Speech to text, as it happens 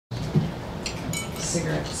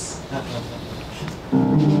cigarettes.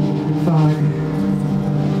 Fog.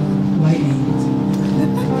 Lightning.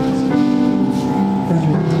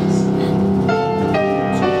 Thunderbolts.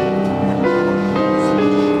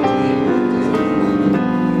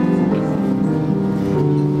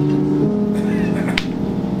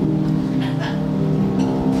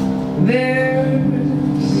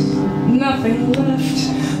 There's nothing left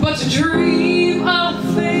but to dream of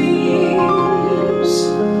things.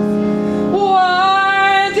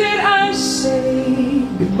 Why did I say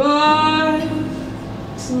goodbye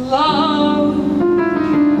to love?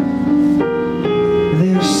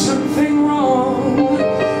 There's something wrong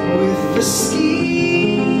with the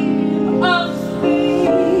scheme of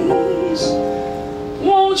things.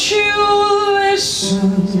 Won't you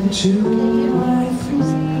listen to my plea?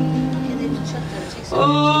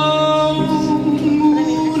 Oh,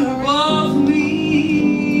 moon above me.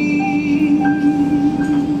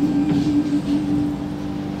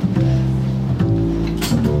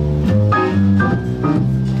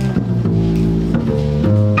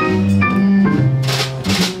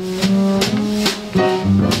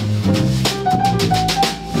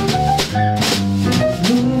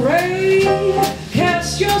 Moon ray,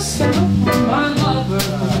 cast your spell on my lover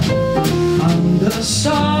under the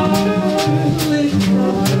starlit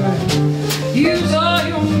cover. Use all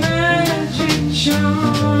your magic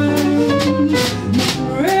charms.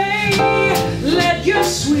 Ray, let your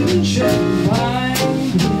sweet gem find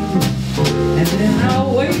him, and then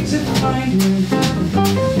I'll wait to find him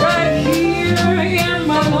right here in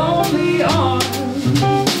my lonely arms.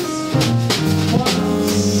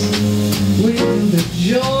 Once with the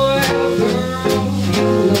joy of girl in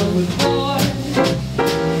love with boy.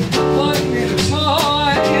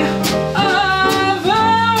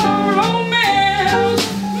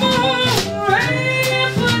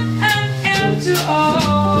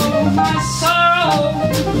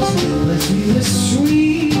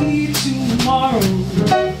 Sweet tomorrow.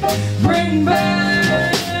 Bring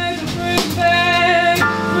back,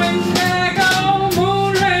 oh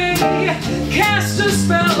moon ray. Cast a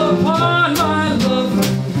spell upon my lover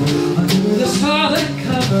under the starlit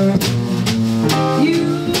cover. You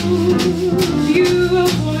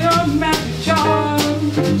for your magic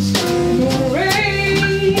charms. Moon ray,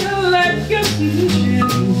 let your vision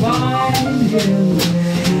find him,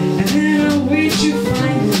 and then I'll wait to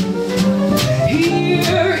find him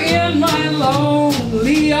here in my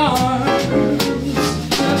lonely arms.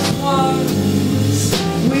 Just once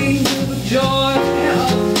we knew the joy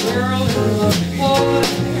of a girl in love boy,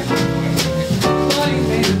 but he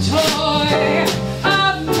made a toy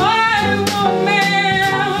of my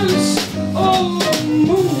romance. Oh,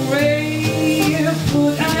 moon ray,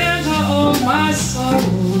 put an end to all my sorrow.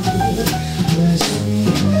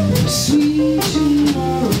 The sweet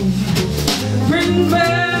tomorrow. Bring back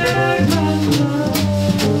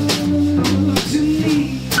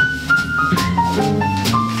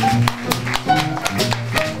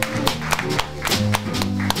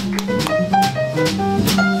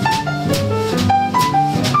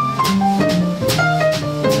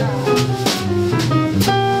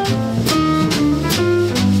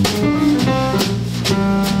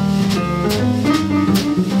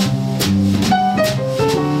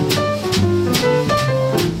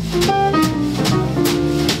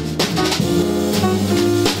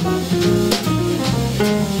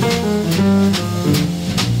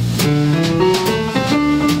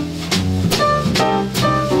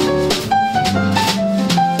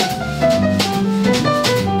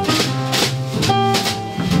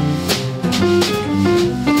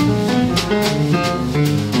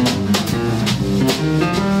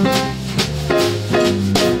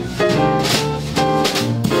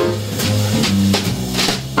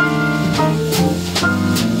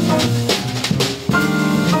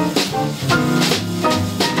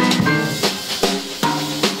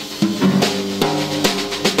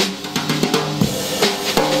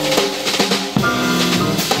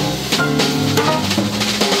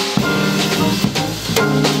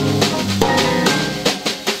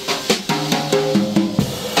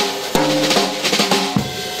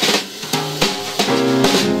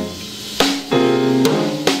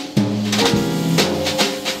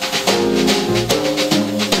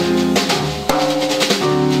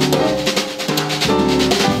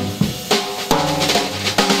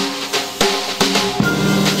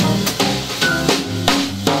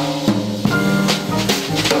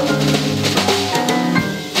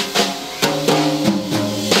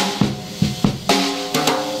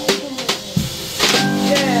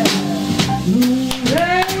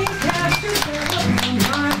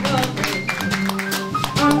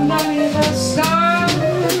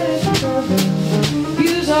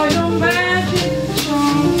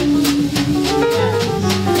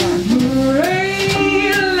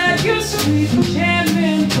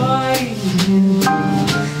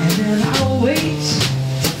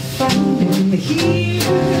here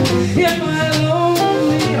in my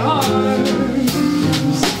lonely arms.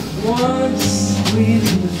 Once we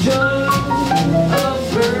knew the joy of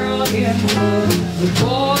girl in love with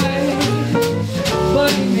boy,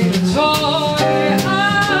 but he made a toy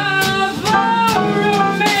of our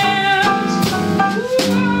romance.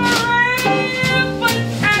 But it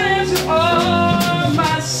answered all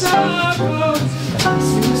my sorrows.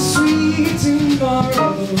 Sweet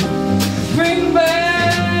tomorrow, bring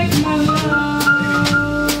back my love.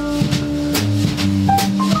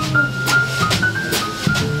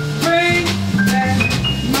 Bring back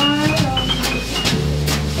my love.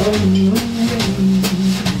 Oh no.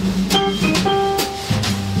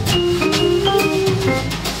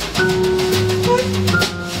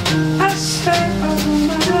 I stare over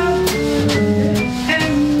my love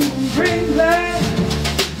and bring back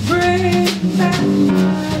my love.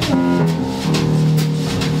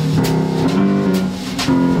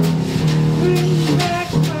 Bring back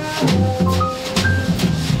my love.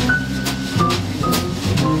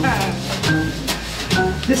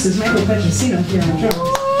 This is Michael Petrosino here on drums.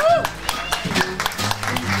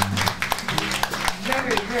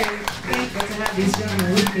 Very, very thankful to have these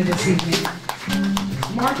gentlemen with me this evening.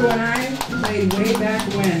 Marco and I played way back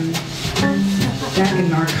when, back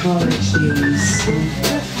in our college days.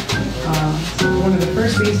 One of the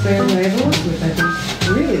first bass players I ever worked with, I think.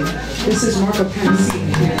 Really, this is Marco PANASCIA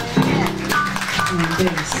here on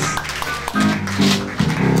bass.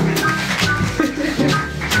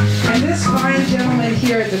 And this fine gentleman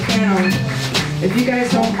here at the piano, if you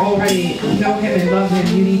guys don't already know him and love him,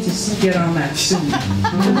 you need to get on that soon.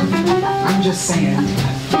 I'm just saying.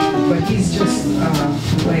 But he's just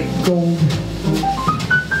like gold.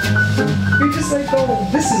 You're just like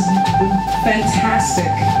gold. This is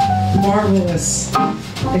fantastic, marvelous,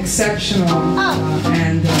 exceptional,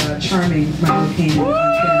 and charming, my opinion.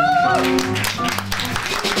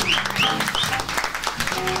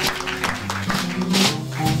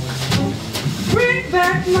 Bring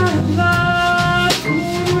back my love.